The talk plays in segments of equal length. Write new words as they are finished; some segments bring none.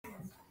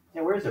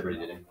Yeah, where is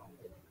everybody today?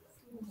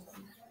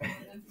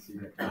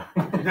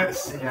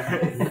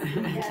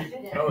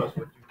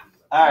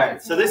 All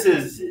right, so this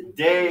is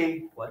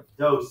day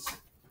dose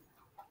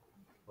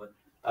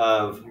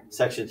of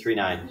section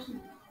 3.9,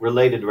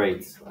 related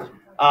rates.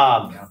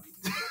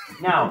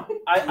 Now,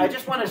 I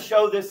just want to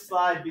show this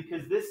slide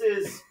because this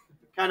is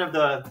kind of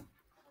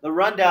the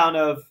rundown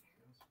of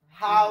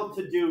how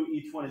to do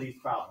each one of these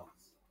problems,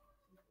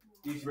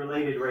 these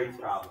related rates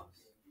problems.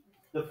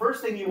 The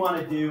first thing you want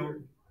to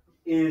do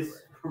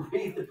is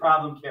read the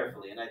problem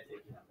carefully, and I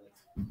think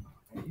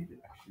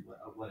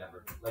that's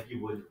whatever, like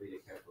you wouldn't read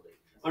it carefully.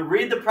 But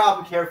read the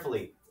problem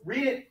carefully.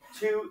 Read it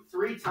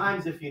 2-3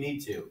 times if you need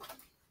to.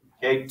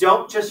 Okay,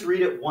 don't just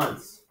read it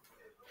once.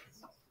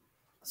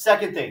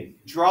 Second thing,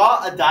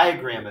 draw a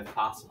diagram if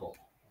possible.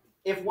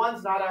 If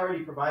one's not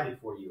already provided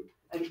for you,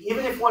 and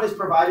even if one is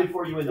provided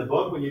for you in the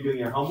book when you're doing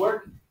your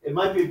homework, it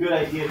might be a good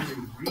idea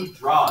to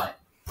redraw it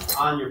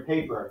on your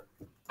paper.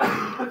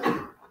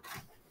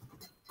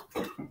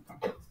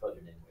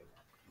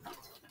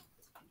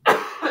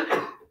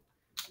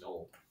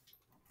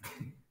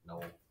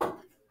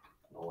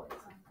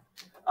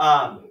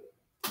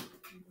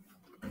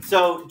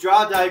 So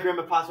draw a diagram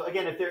if possible.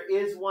 Again, if there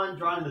is one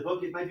drawn in the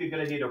book, it might be a good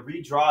idea to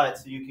redraw it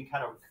so you can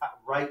kind of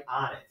write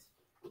on it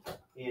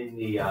in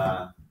the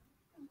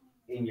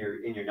in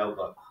your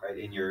notebook, right?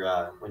 In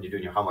your when you're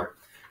doing your homework.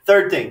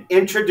 Third thing,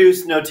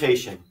 introduce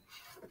notation.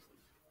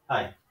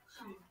 Hi.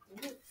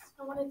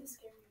 I wanted to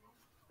scare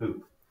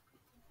you.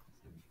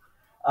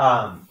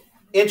 Who?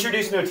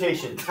 Introduce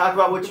notation. Talk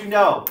about what you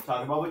know.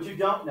 Talk about what you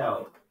don't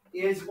know.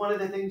 Is one of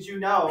the things you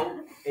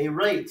know a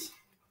rate?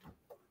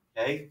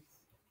 Okay.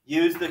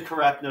 Use the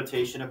correct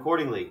notation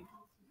accordingly.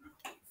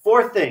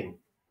 Fourth thing,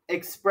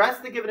 express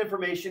the given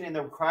information in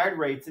the required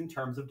rates in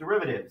terms of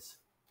derivatives.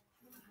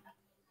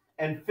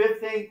 And fifth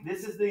thing,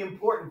 this is the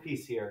important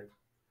piece here,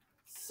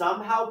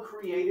 somehow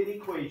create an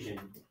equation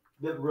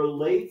that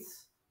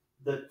relates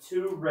the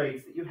two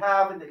rates that you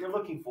have and that you're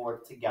looking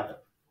for together.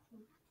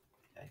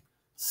 Okay.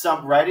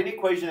 Write an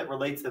equation that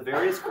relates the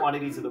various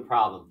quantities of the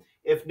problem.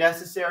 If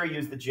necessary,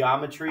 use the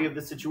geometry of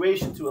the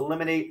situation to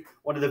eliminate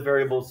one of the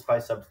variables by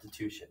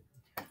substitution.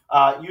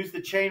 Use the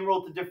chain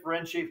rule to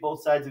differentiate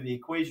both sides of the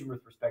equation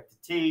with respect to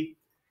t.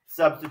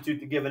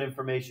 Substitute the given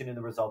information in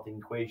the resulting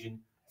equation.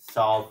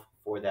 Solve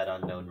for that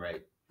unknown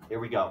rate. Here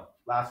we go.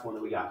 Last one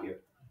that we got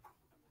here.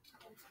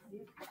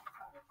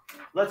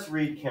 Let's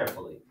read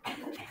carefully.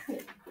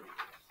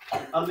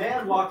 A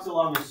man walks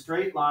along a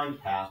straight line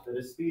path at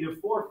a speed of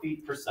 4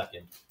 feet per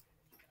second.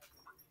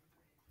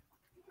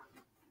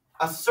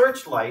 A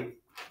searchlight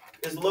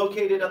is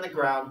located on the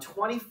ground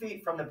 20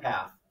 feet from the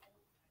path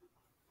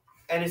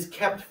and is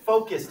kept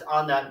focused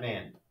on that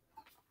man.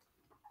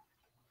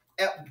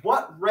 At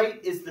what rate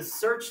is the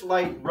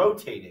searchlight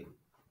rotating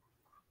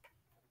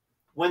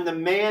when the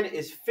man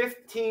is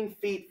 15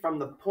 feet from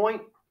the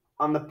point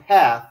on the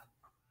path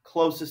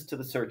closest to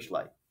the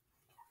searchlight?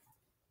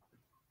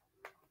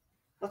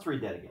 Let's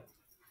read that again.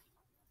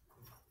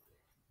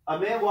 A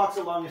man walks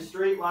along a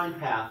straight line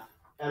path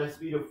at a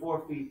speed of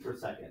 4 feet per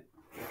second.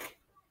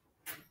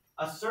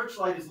 A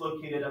searchlight is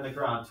located on the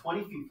ground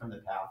 20 feet from the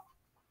path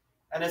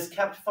and is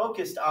kept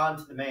focused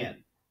onto the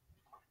man.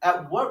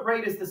 At what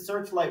rate is the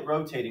searchlight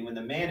rotating when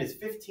the man is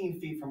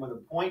 15 feet from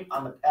the point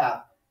on the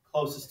path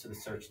closest to the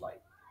searchlight?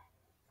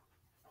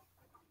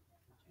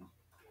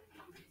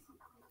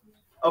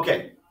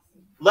 Okay,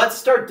 let's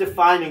start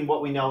defining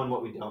what we know and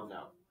what we don't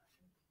know.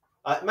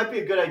 It might be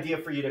a good idea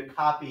for you to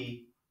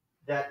copy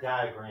that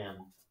diagram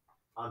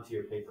onto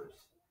your papers.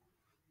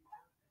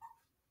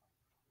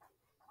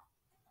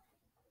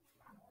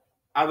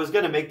 I was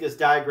going to make this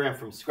diagram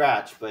from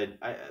scratch, but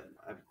I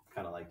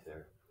kind of liked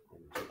there.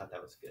 I thought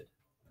that was good.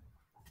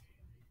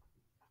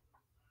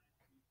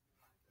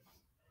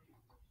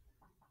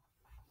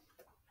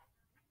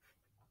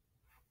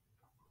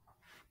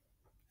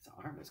 His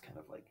arm is kind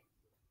of like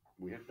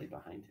weirdly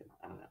behind him.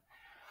 I don't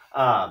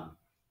know.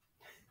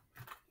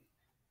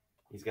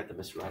 He's got the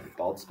Mr. Robert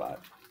bald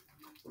spot.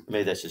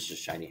 Maybe that's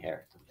just shiny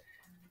hair.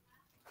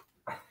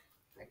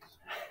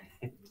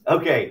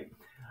 Okay.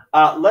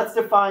 Let's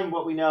define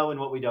what we know and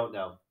what we don't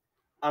know.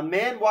 A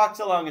man walks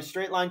along a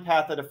straight line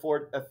path at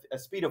a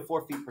speed of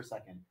 4 feet per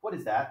second. What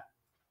is that?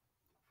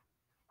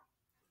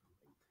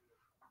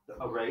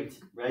 A rate,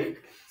 right?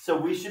 So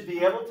we should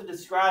be able to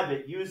describe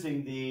it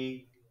using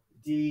the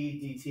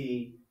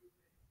d/dt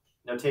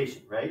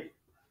notation, right?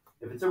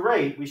 If it's a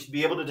rate, we should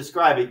be able to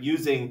describe it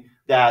using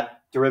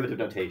that derivative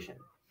notation.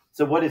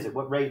 So what is it?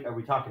 What rate are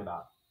we talking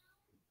about?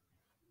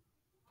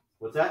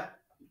 What's that?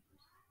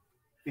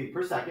 Feet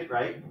per second,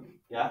 right?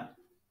 Yeah.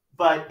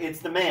 But it's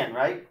the man,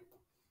 right?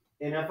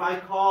 And if I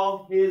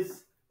call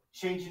his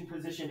change in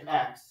position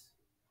x,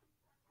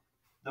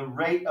 the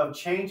rate of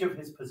change of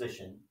his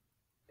position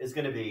is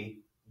going to be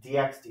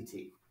dx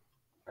dt,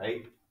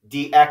 right?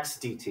 dx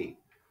dt.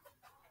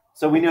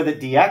 So we know that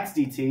dx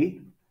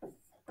dt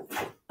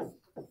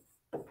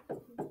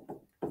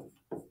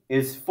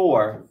is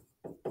 4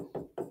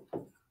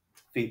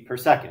 feet per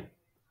second.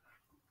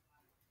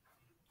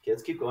 Okay,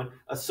 let's keep going.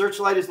 A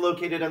searchlight is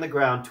located on the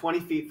ground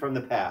 20 feet from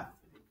the path.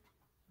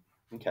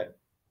 Okay,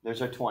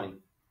 there's our 20.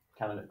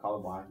 Count it, call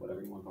it Y,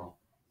 whatever you want to call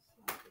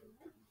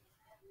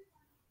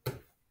it.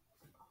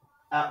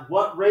 At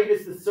what rate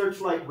is the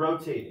searchlight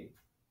rotating?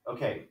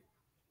 Okay,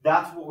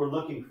 that's what we're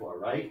looking for,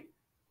 right?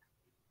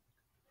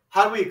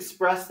 How do we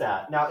express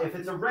that? Now, if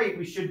it's a rate,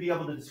 we should be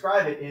able to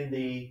describe it in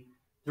the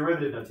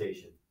derivative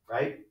notation,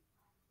 right?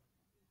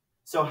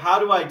 So how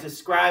do I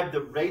describe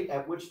the rate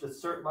at which the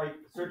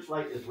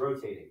searchlight is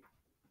rotating?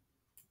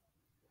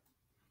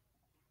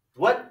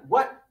 What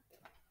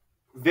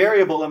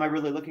variable am I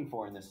really looking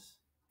for in this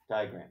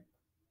diagram?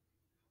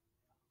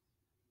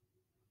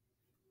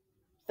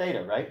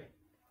 Theta, right?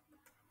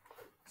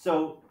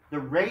 So the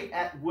rate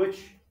at which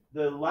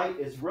the light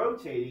is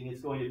rotating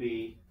is going to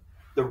be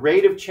the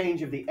rate of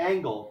change of the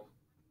angle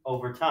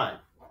over time.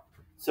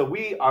 So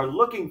we are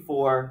looking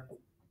for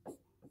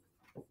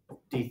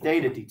d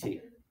theta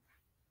dt.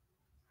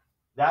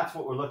 That's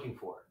what we're looking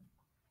for,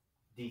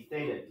 d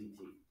theta dt.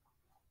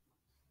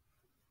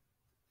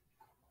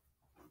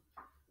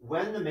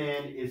 When the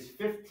man is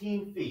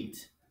 15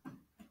 feet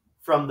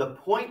from the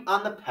point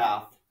on the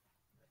path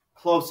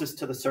closest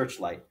to the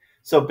searchlight.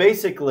 So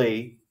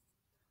basically,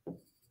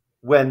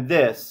 when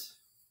this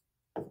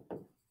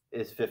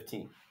is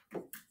 15.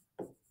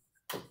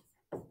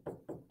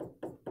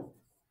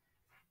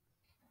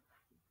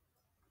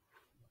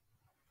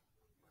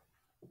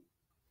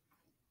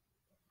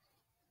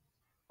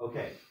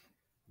 Okay,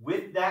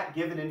 with that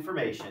given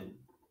information,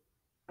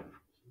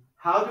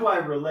 how do I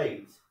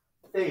relate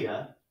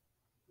theta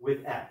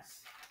with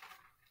x?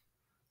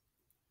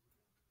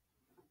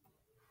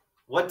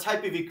 What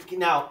type of,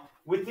 now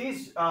with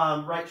these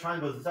right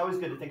triangles, it's always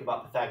good to think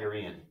about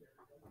Pythagorean.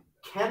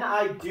 Can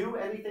I do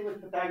anything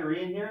with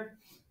Pythagorean here?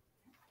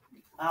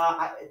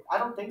 I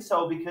don't think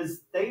so,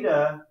 because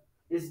theta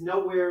is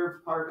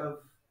nowhere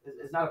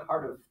is not a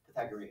part of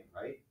Pythagorean,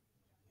 right?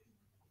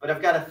 But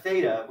I've got a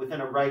theta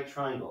within a right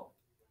triangle.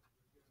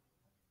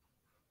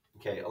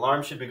 Okay,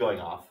 alarm should be going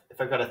off. If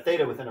I've got a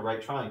theta within a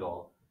right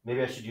triangle,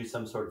 maybe I should use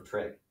some sort of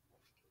trig.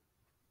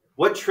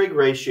 What trig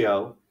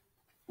ratio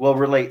will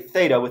relate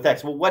theta with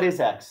x? Well, what is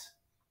x?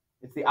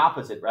 It's the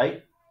opposite,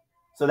 right?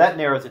 So that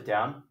narrows it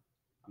down.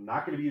 I'm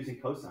not going to be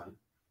using cosine,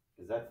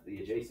 because that's the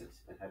adjacent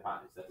and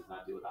hypotenuse. That does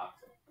not deal with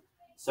opposite.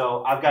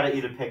 So I've got to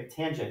either pick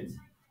tangent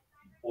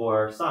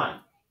or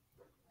sine.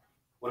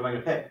 What am I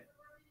going to pick?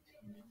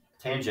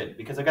 Tangent,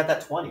 because I got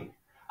that 20.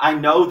 I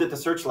know that the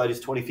searchlight is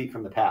 20 feet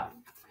from the path.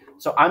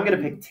 So I'm going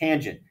to pick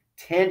tangent.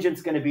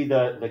 Tangent's going to be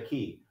the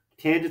key.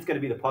 Tangent's going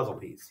to be the puzzle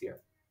piece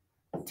here.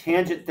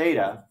 Tangent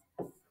theta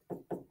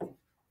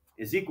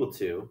is equal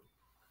to,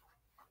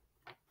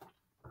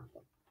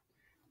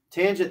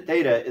 tangent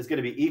theta is going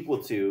to be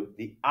equal to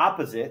the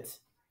opposite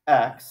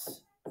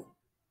x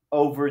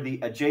over the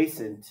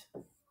adjacent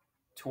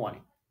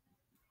 20.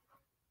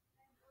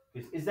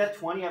 Is that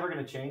 20 ever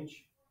going to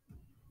change?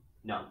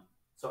 No.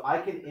 So I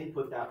can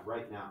input that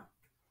right now.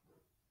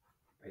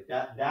 Right?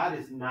 That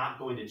is not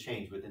going to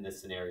change within this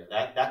scenario.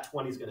 That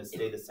 20 is going to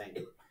stay the same.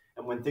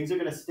 And when things are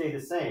going to stay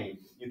the same,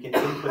 you can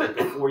input it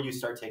before you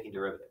start taking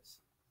derivatives.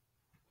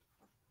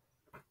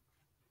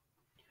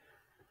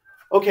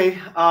 Okay.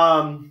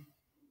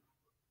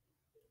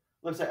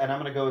 Looks like, and I'm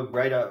going to go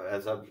right up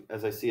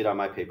as I see it on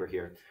my paper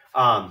here.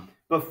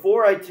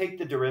 Before I take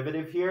the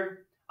derivative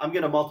here, I'm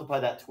going to multiply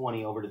that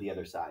 20 over to the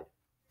other side.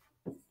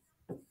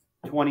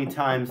 20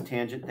 times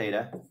tangent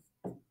theta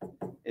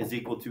is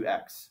equal to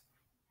x.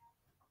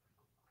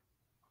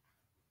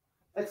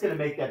 That's going to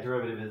make that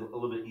derivative a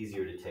little bit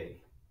easier to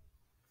take.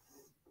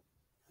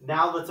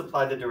 Now let's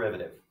apply the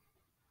derivative.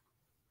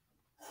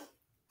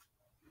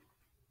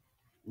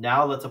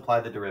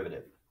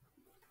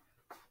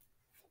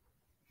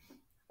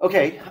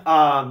 Okay,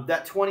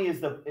 that 20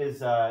 is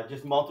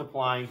just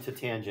multiplying to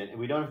tangent, and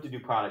we don't have to do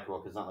product rule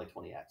because it's not like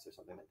 20x or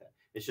something like that.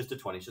 It's just a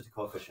 20, it's just a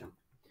coefficient.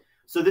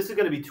 So this is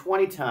going to be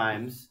 20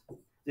 times, does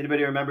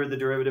anybody remember the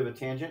derivative of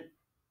tangent?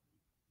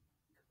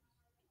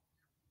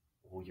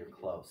 Oh, you're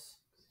close.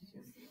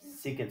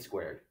 Secant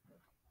squared.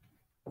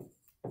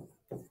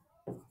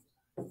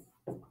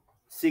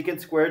 Secant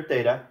squared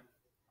theta.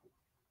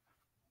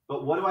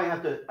 But what do I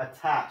have to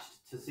attach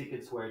to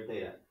secant squared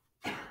theta?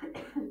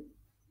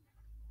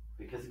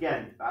 Because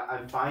again,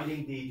 I'm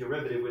finding the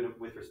derivative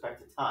with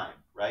respect to time,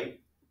 right?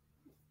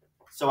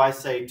 So I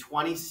say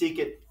 20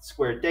 secant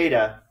squared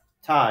theta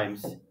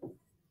times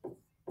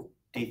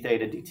d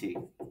theta dt.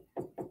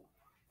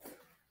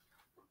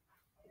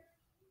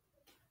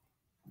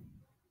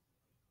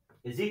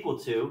 Is equal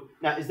to,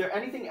 now is there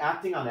anything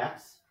acting on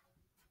x?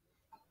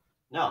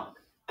 No.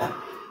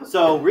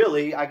 So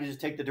really, I can just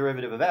take the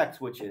derivative of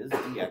x, which is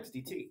dx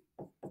dt.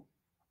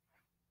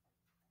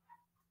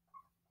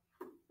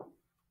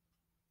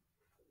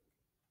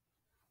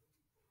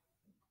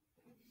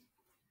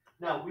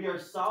 Now we are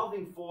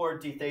solving for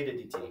d theta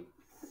dt.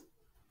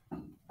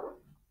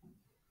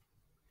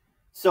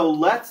 So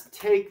let's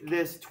take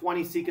this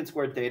 20 secant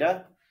squared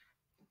theta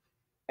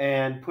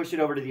and push it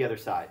over to the other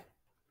side,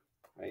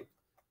 right?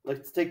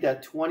 Let's take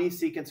that 20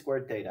 secant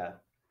squared theta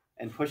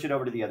and push it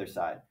over to the other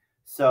side.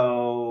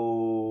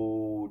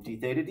 So d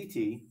theta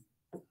dt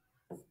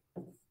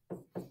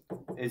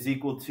is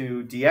equal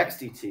to dx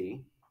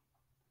dt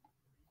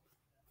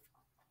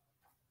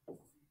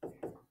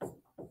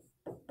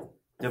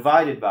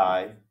divided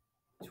by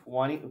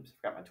 20, oops,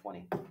 forgot my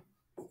 20.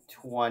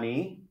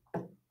 20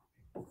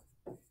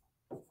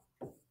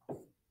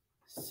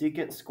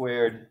 secant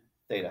squared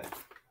theta.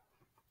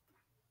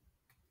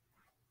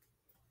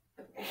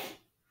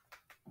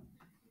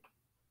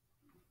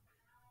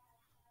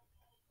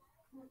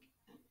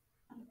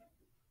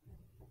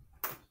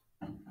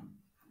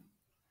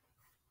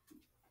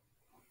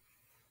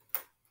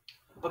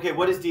 Okay,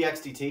 what is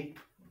dx dt?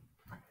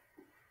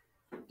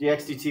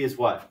 Dx dt is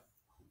what?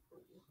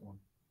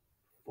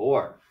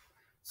 4.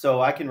 So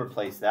I can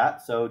replace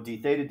that. So d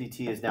theta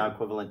dt is now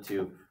equivalent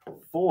to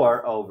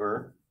 4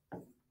 over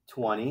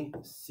 20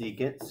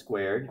 secant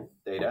squared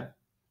theta.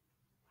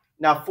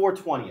 Now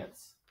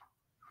 4/20ths.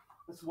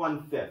 That's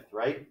 1/5,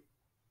 right?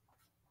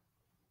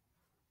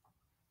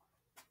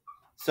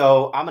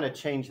 So I'm going to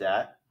change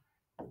that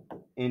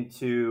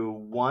into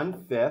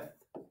 1/5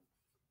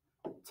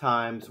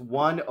 times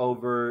 1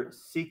 over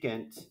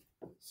secant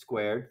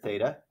squared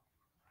theta.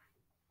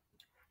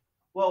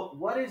 Well,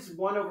 what is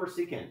 1 over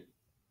secant?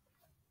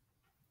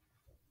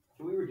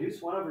 Can we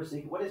reduce 1 over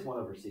secant? What is 1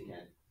 over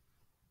secant?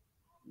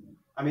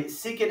 I mean,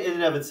 secant in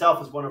and of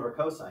itself is 1 over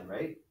cosine,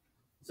 right?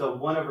 So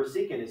 1 over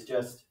secant is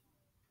just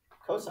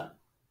cosine.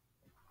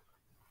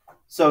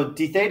 So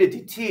d theta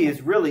dt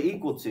is really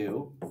equal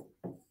to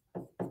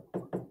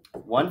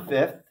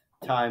 1/5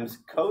 times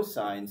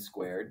cosine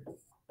squared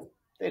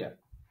theta.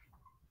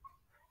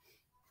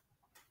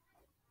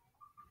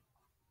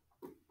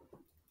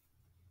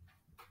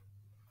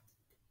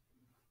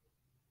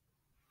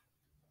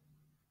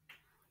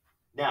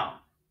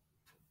 Now,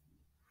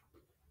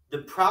 the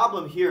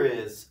problem here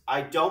is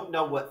I don't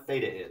know what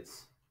theta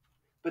is.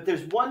 But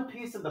there's one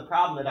piece of the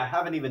problem that I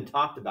haven't even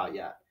talked about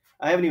yet.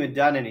 I haven't even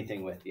done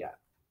anything with yet.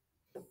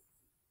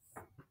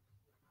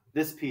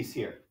 This piece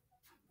here.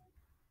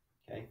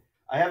 Okay?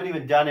 I haven't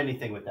even done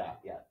anything with that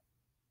yet.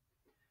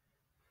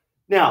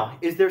 Now,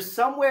 is there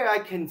some way I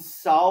can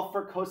solve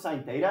for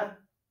cosine theta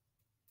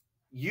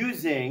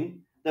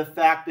using the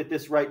fact that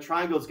this right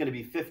triangle is going to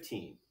be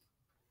 15?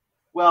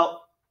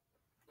 Well,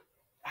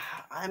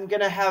 I'm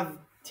going to have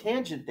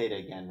tangent theta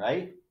again,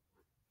 right?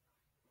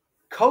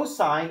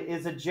 Cosine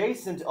is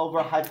adjacent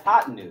over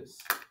hypotenuse.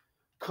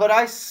 Could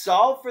I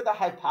solve for the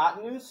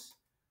hypotenuse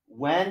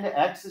when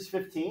x is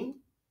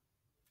 15?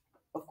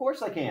 Of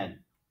course I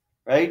can,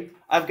 right?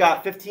 I've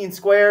got 15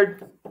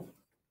 squared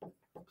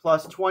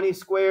plus 20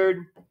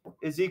 squared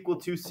is equal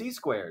to c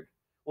squared.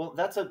 Well,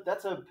 that's a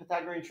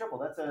Pythagorean triple.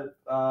 That's a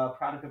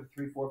product of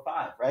 3, 4,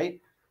 5, right?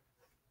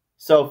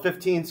 So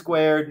 15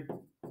 squared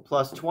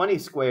plus 20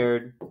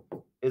 squared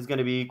is going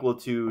to be equal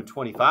to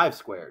 25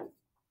 squared,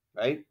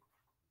 right?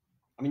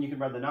 I mean, you can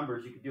run the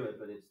numbers, you can do it,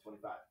 but it's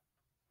 25. I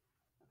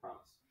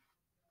promise.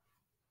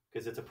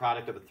 Because it's a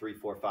product of a 3,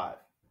 4, 5.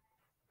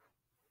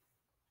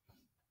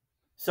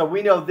 So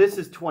we know this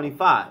is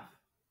 25.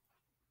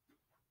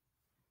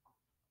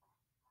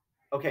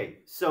 Okay,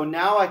 so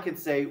now I can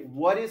say,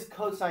 what is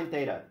cosine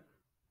theta?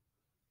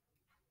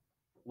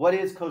 What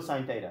is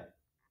cosine theta?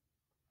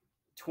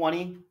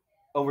 20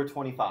 over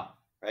 25,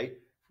 right?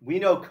 We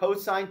know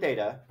cosine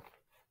theta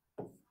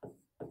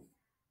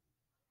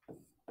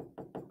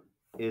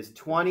is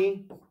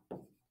 20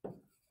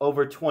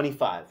 over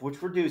 25,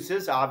 which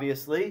reduces,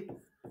 obviously.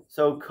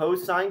 So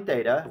cosine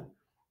theta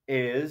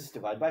is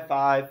divided by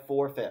 5,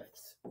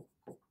 4/5.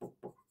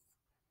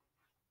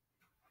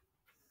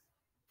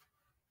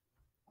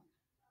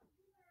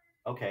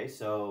 Okay,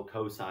 so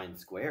cosine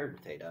squared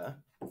theta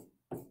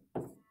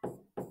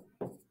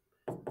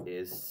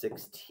is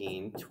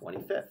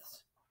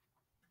 16/25.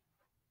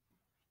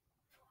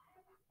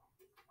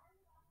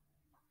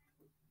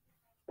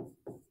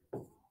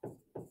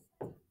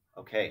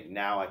 Okay,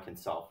 now I can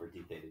solve for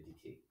d theta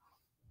dt.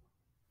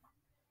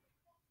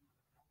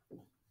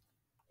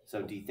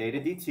 So d theta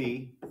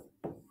dt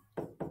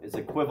is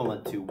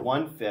equivalent to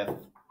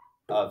 1/5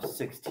 of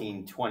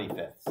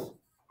 16/25.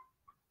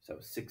 So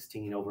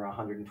 16 over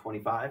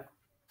 125,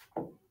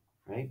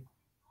 right?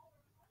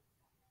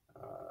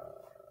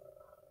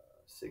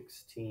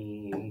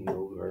 16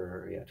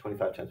 over,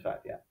 25 times 5,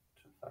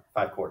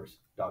 5 quarters,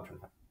 dog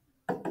 25.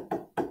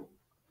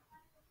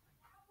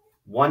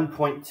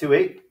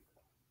 1.28,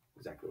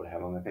 exactly what I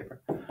have on my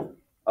paper.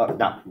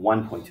 Not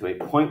 1.28,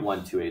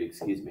 0.128,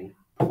 excuse me,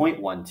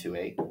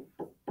 0.128.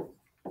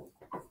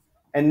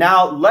 And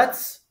now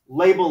let's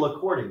label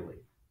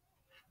accordingly.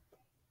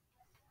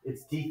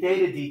 It's d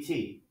theta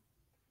dt.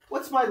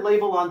 What's my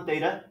label on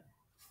theta?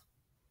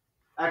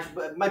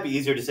 Actually, it might be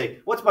easier to say,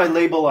 what's my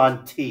label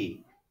on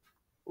t?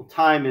 Well,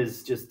 time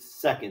is just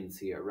seconds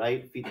here,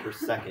 right? Feet per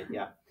second,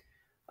 yeah.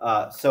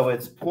 So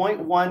it's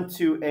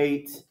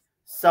 0.128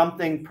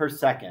 something per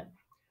second.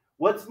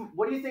 What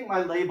do you think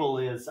my label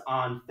is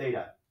on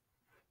theta?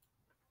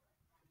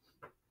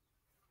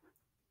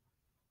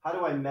 How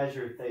do I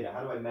measure theta?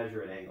 How do I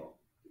measure an angle?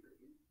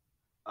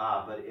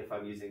 But if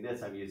I'm using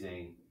this, if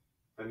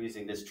I'm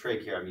using this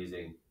trig here, I'm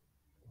using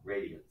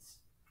radians.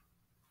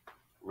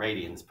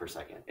 Radians per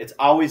second. It's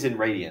always in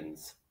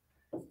radians.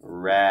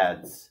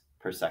 Rads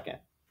per second.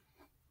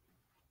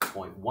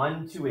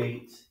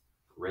 0.128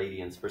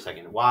 radians per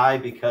second. Why?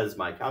 Because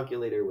my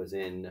calculator was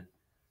in,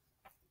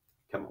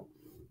 come on,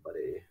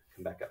 buddy,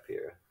 come back up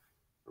here,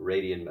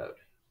 radian mode.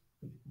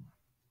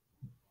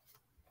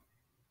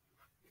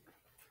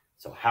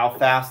 So how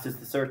fast is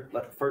the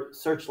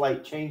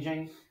searchlight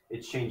changing?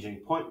 It's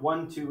changing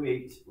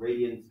 0.128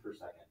 radians per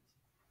second.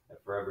 And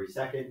for every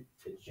second,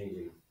 it's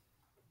changing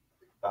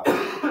about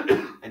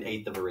an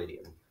eighth of a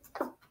radian.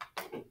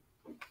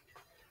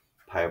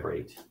 Pi over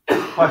 8.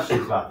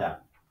 Questions about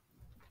that?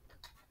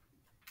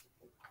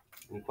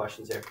 Any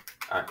questions there?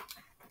 All right.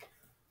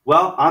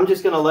 Well, I'm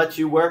just going to let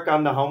you work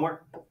on the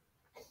homework.